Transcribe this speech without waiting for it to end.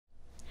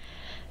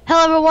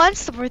Hello everyone,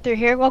 Slipper3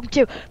 here. Welcome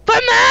to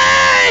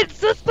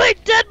FGN! Let's play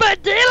Dead by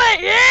Daylight,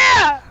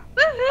 yeah!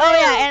 Oh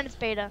yeah, and it's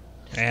beta.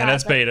 And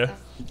it's beta.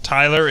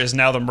 Tyler is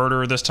now the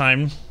murderer this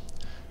time.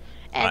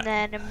 And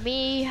then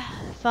me,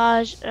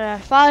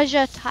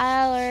 Faja,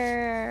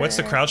 Tyler... What's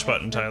the crouch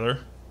button,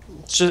 Tyler?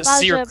 Just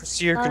see your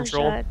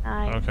control.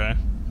 Okay.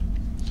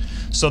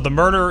 So the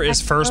murderer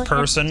is first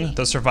person,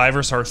 the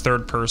survivors are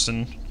third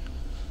person.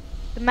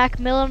 The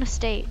Macmillan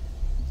Estate.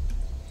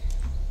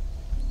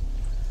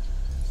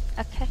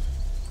 Okay.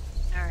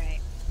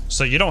 Alright.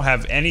 So you don't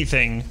have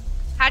anything.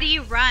 How do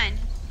you run?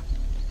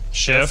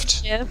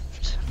 Shift.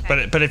 Shift.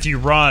 Okay. But if you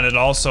run, it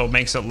also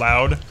makes it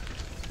loud.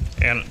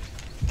 And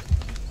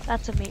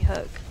That's a meat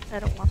hook. I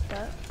don't want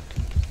that.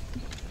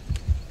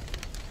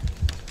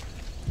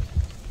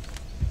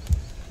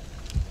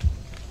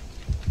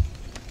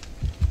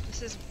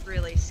 This is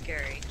really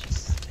scary,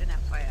 just an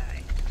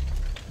FYI.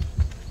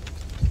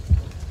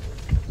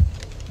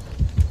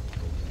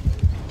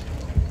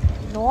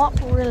 Not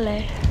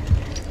really.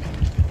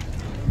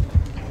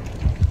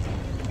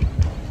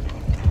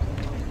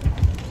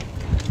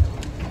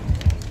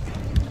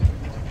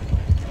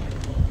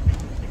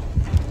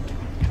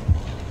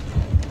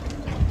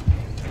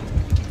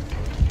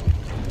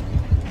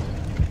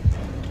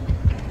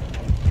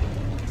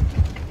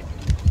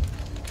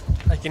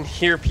 I can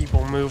hear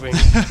people moving.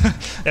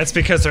 that's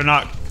because they're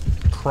not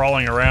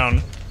crawling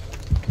around.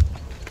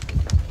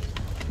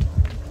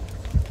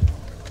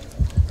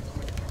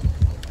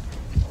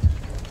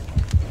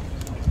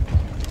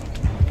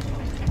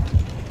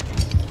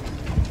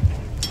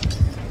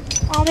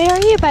 Mommy,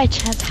 are you by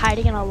chance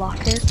hiding in a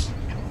locker?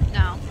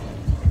 No.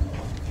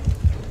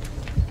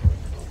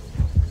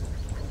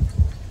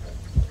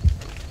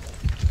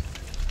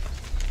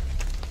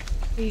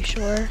 Are you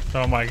sure?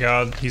 Oh my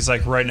god, he's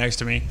like right next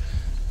to me.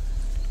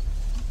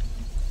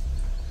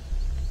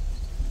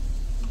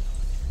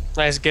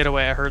 Nice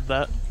getaway, I heard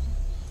that.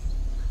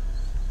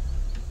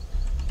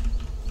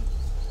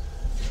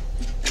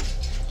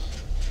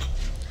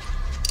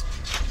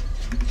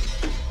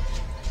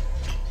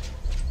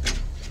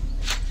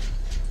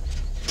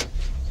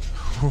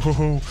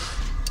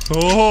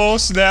 Oh,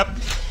 snap.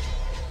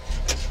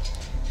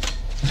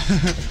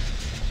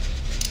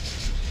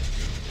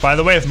 By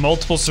the way, if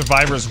multiple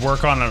survivors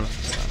work on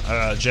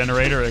a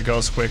generator, it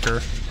goes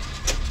quicker.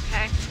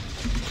 Okay.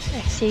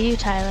 I see you,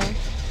 Tyler.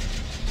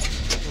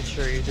 I'm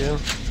sure you do.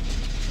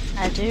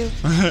 I do.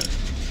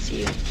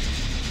 See you.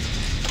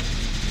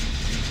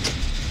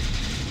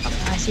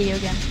 Oh, I see you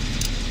again.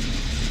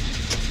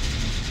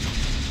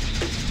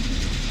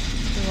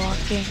 You're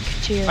walking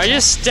to your I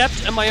just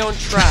stepped in my own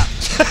trap.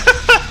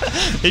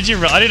 Did you?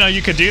 I didn't know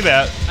you could do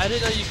that. I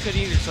didn't know you could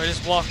either, so I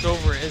just walked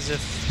over it as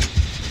if...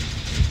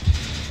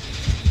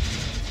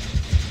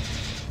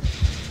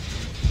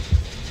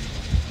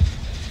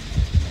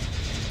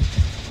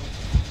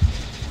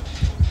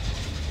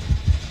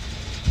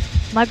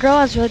 My girl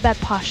has really bad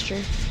posture.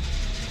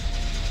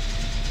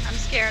 I'm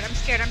scared, I'm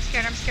scared, I'm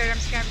scared, I'm scared, I'm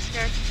scared, I'm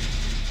scared.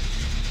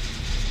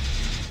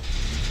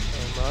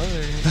 Oh,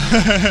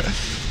 mother.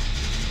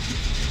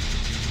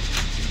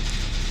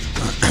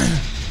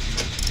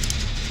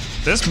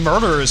 This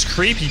murderer is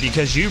creepy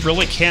because you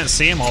really can't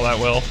see him all that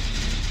well.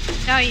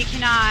 No, you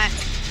cannot.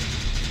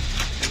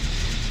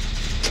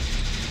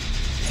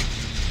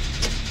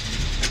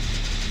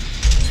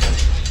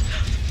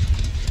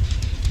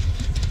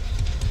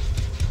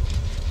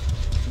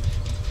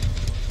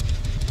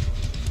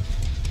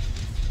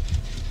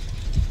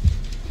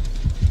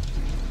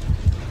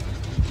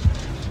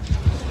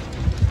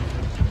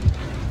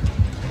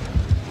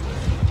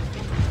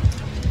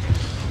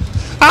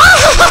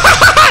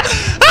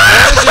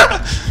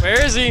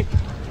 Where is he?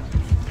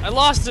 I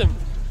lost him.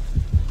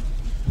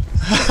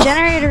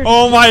 Generator.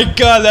 Oh my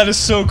god, that is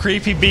so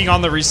creepy being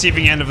on the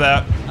receiving end of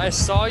that. I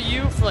saw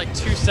you for like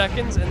 2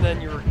 seconds and then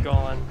you were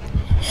gone.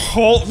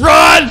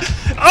 Run!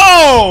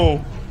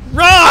 Oh!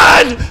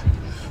 Run!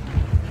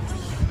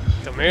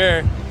 Come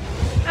here.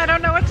 I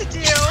don't know what to do.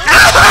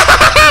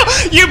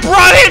 You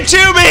brought him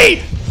to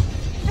me!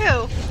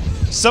 Who?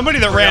 Somebody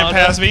that ran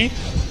past me.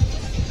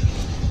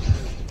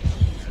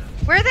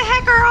 Where the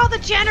heck are all the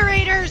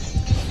generators?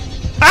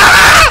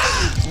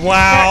 Ah!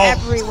 Wow. They're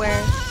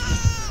everywhere.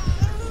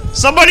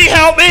 Somebody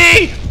help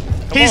me!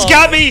 He's on.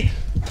 got me!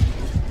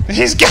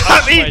 He's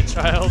got me! My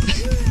child.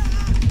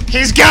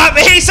 He's got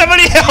me!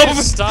 Somebody help!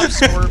 Stop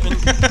swerving.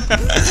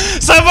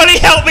 Somebody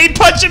help me!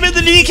 Punch him in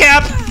the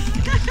kneecap!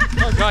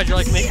 Oh god, you're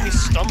like making me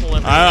stumble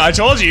everywhere. I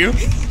told you.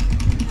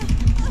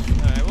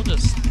 Alright, we'll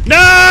just...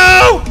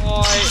 No!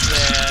 Right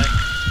there.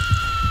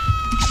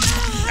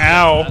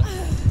 Ow.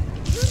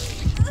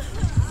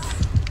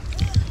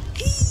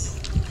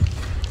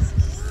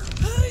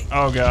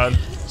 Oh god.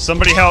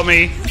 Somebody help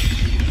me.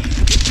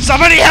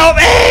 Somebody help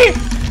me!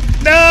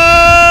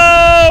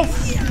 No!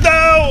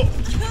 No!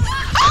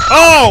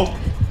 Oh!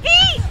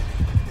 He!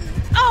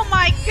 Oh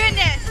my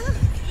goodness!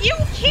 You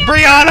can't.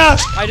 Brianna!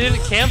 I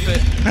didn't camp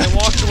it. I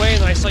walked away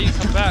and I saw you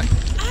come back.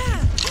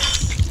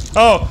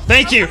 Oh,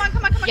 thank you. Come on,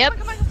 come on, come on, Yep.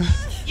 come on, come on.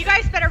 You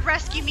guys better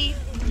rescue me.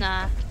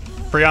 Nah.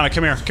 Brianna,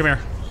 come here. Come here.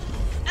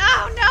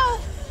 Oh no!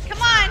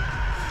 Come on!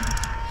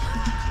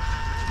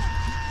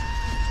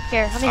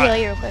 Here, let me heal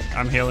you real quick.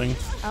 I'm healing.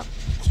 Oh.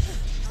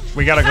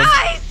 We gotta go.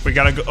 Guys! We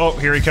gotta go. Oh,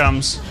 here he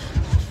comes.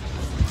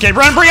 Okay,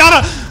 run,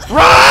 Brianna!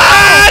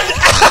 Run!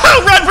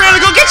 Run, Brianna!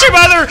 Go get your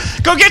mother!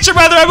 Go get your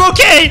mother! I'm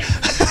okay!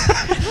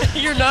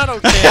 You're not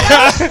okay.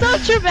 So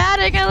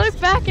traumatic. I look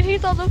back and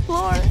he's on the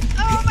floor.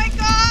 Oh my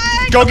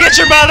god! Go get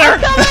your mother!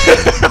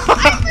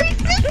 I'm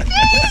resisting!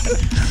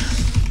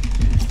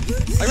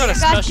 I got a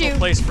special you.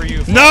 place for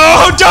you.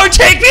 No! Don't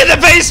take me in the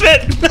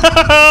basement!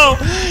 No!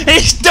 Hey,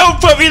 don't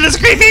put me in this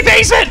creepy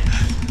basement!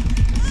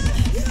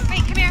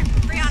 Wait, come here.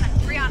 Brianna.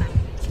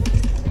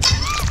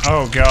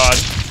 Oh, God.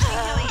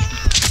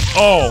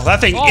 Oh,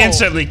 that thing Oh.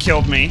 instantly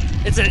killed me.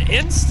 It's an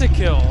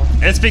insta-kill.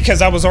 It's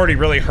because I was already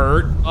really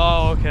hurt.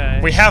 Oh, okay.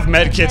 We have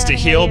med kits to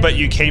heal, but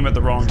you came at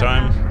the wrong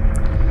time. I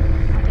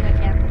think I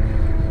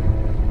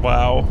can.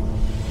 Wow.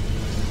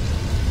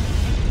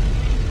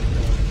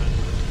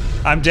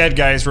 I'm dead,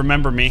 guys.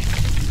 Remember me.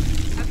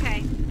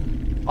 Okay.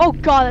 Oh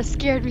god, that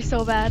scared me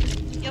so bad.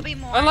 You'll be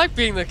more. I like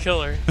being the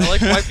killer. I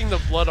like wiping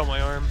the blood on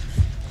my arm.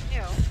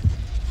 Ew.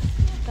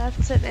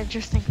 That's an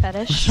interesting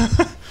fetish.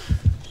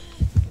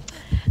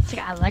 It's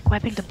like, I like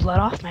wiping the blood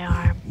off my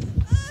arm.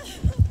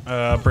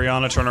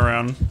 Brianna, turn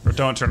around. Or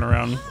don't turn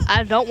around.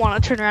 I don't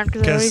want to turn around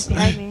because he's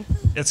behind me.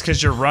 It's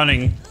because you're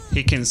running.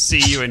 He can see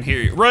you and hear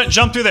you. Run!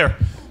 Jump through there!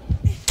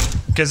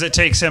 Because it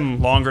takes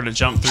him longer to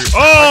jump through.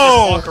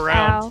 Oh! Walk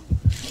around. Ow.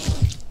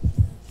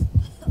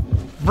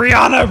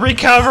 Brianna,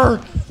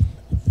 recover!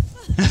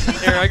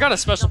 Here, I got a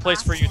special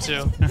place for you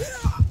too.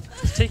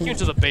 Take you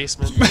into the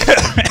basement.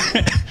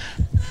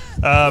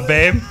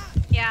 Babe,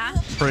 Yeah?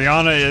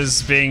 Brianna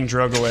is being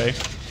drug away.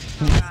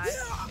 Oh god.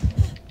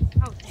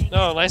 Oh, dang.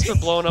 No, nice for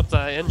blowing up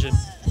the engine.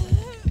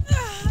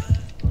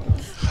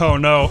 Oh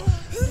no.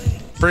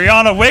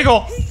 Brianna,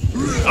 wiggle!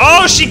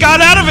 Oh, she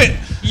got out of it!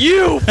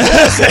 You!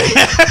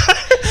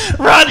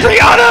 Run,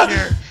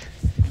 Brianna!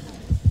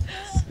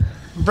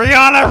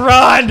 Brianna,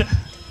 run!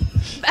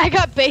 I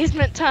got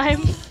basement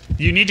time.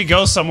 You need to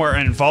go somewhere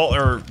and vault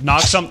or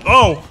knock some.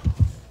 Oh!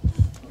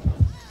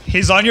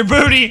 He's on your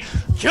booty!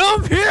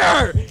 Come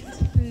here!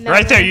 No.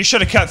 Right there, you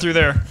should have cut through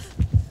there.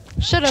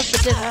 Should have,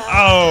 but didn't.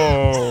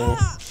 Oh.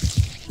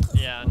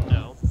 Yeah,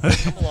 no.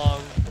 Come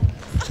along.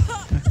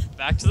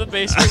 Back to the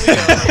basement we go.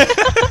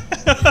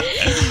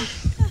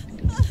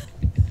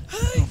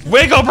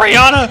 Wiggle,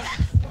 Brianna!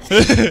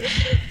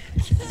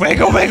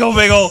 Wiggle, wiggle,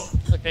 wiggle!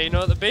 Okay, you know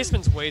what? The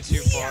basement's way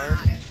too far.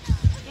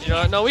 You know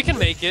what? No, we can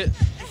make it.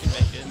 We can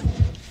make it.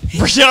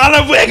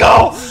 Brianna,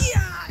 wiggle!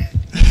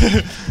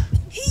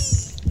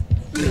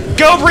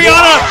 Go,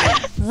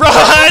 Brianna!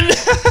 Run!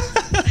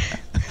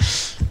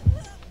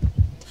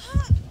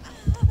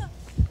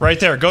 Right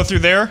there, go through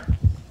there.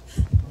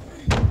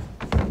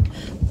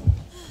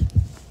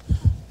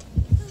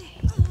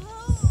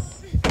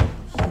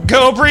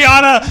 Go,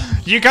 Brianna!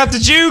 You got the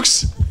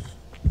jukes!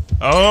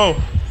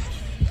 Oh.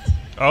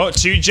 Oh,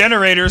 2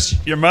 generators.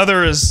 Your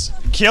mother is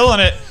killing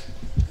it.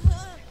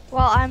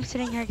 While I'm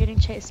sitting here getting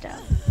chased down.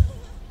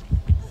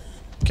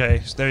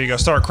 Okay, so there you go.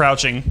 Start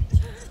crouching.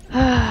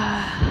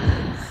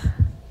 Can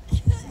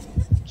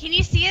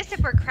you see us if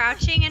we're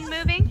crouching and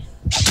moving?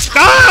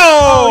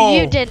 Oh! Oh,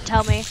 you did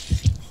tell me.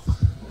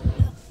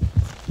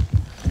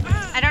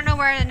 I don't know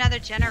where another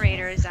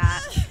generator is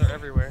at. They're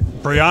everywhere.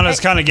 Brianna's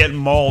kind of getting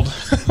mauled.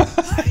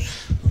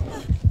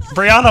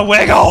 Brianna,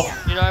 wiggle!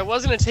 You know, I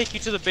was gonna take you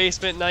to the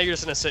basement, now you're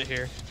just gonna sit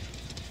here.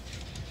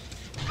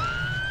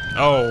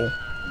 Oh.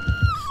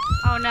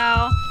 Oh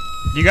no.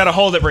 You gotta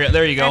hold it, Brianna.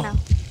 There you I go. know. I'm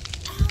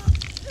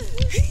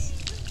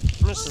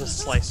just gonna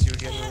slice you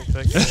again really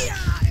quick.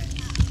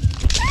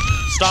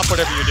 Stop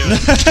whatever you're doing.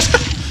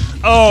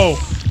 Oh.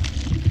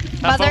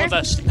 Have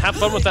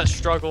fun with that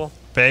struggle.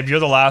 Babe, you're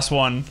the last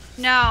one.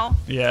 No.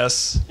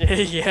 Yes.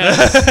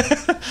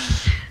 Yes.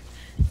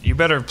 You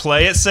better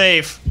play it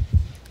safe.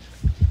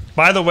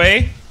 By the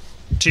way,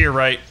 to your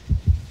right.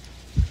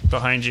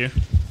 Behind you.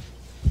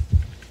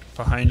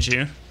 Behind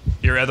you.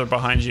 Your other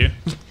behind you.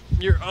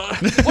 You're,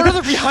 what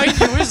other behind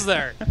you is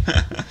there?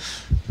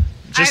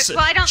 Just,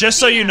 I don't just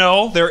so see you him.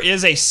 know, there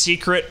is a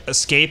secret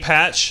escape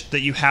hatch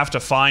that you have to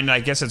find. I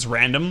guess it's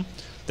random.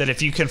 That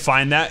if you can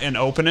find that and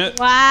open it.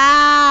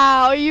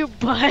 Wow, you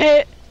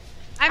butt.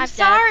 I'm dead.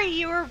 sorry,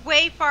 you were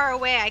way far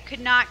away. I could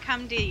not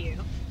come to you.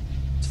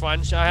 It's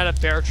fine. I had a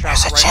bear trap.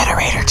 There's a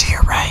generator to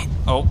your right.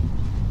 Oh.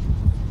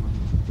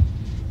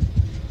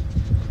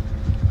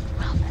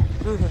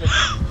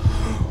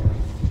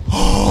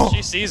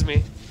 She sees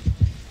me.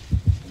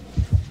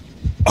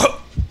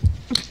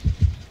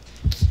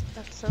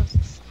 That's so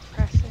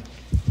depressing.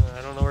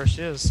 I don't know where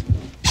she is.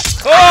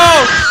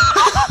 Oh!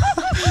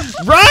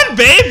 Run,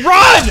 babe,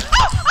 run!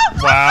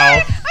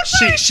 Wow.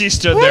 She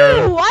stood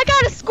there. Ooh, I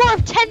got a score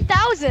of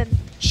 10,000.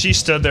 She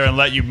stood there and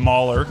let you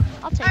maul her.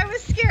 I'll take I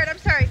was scared. I'm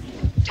sorry.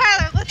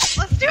 Tyler, let's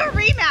do a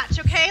rematch,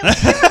 okay?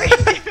 Let's do a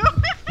redo.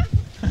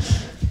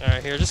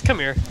 Alright, here, just come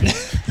here.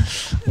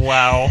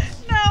 Wow.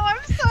 No,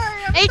 I'm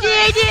sorry. I'm 80,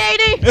 sorry. 80, 80.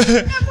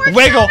 I'm working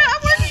Wiggle. on it.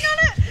 I'm working on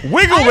it.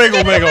 Wiggle,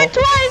 wiggle, wiggle.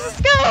 Twice.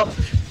 Let's go.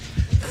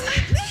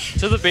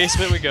 To the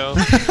basement we go.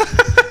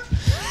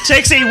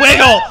 Tixie,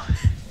 wiggle!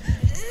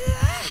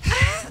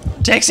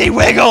 Tixie,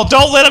 wiggle!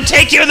 Don't let him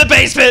take you in the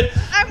basement!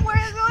 I'm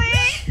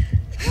wiggling.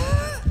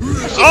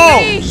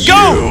 Oh!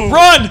 Go!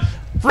 Run!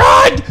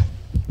 Run!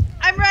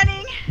 I'm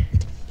running.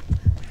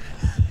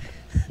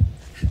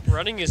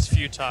 Running is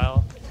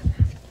futile.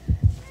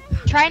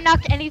 Try and knock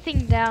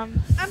anything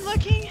down. I'm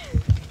looking.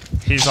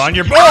 He's on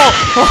your...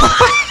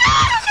 Oh!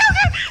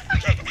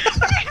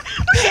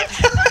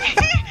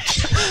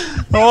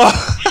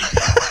 Oh!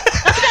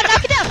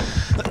 Knock it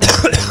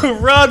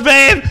down. Run,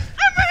 babe!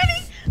 I'm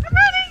running. I'm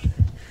running.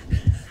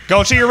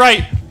 Go to your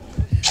right. Okay.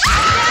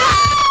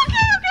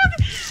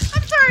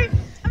 I'm sorry.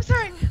 I'm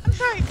sorry. I'm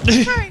sorry.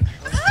 I'm sorry.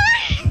 I'm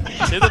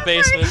sorry. To the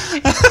basement.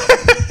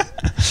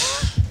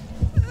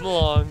 Come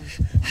along.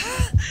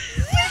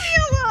 Leave me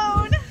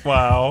alone.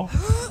 Wow.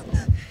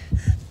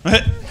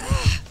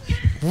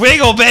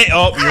 Wiggle, babe!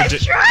 Oh, I'm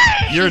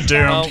trying. you're Oh,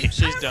 doomed.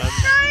 she's done.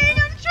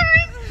 I'm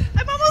trying.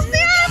 I'm almost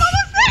there. I'm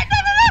almost there.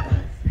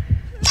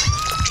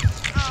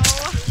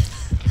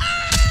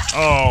 No.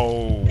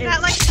 Oh. Is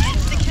that like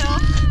the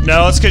kill?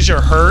 No, it's because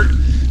you're hurt.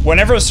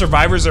 Whenever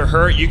survivors are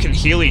hurt, you can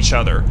heal each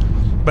other.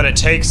 But it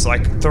takes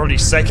like 30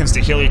 seconds to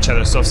heal each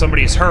other. So if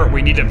somebody's hurt,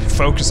 we need to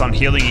focus on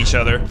healing each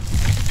other.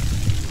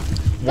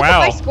 Wow. Look at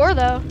my score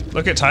though.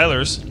 Look at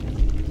Tyler's.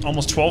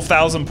 Almost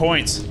 12,000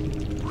 points.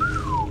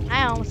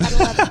 I almost had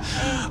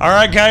 11.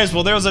 Alright guys,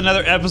 well there was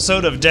another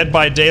episode of Dead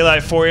by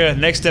Daylight for you.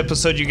 Next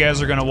episode you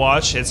guys are going to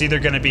watch, it's either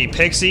going to be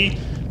Pixie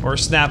or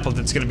Snapple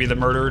that's going to be the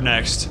murderer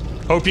next.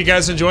 Hope you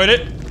guys enjoyed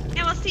it. And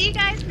we'll see you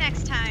guys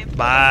next time.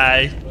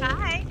 Bye.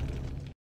 Bye.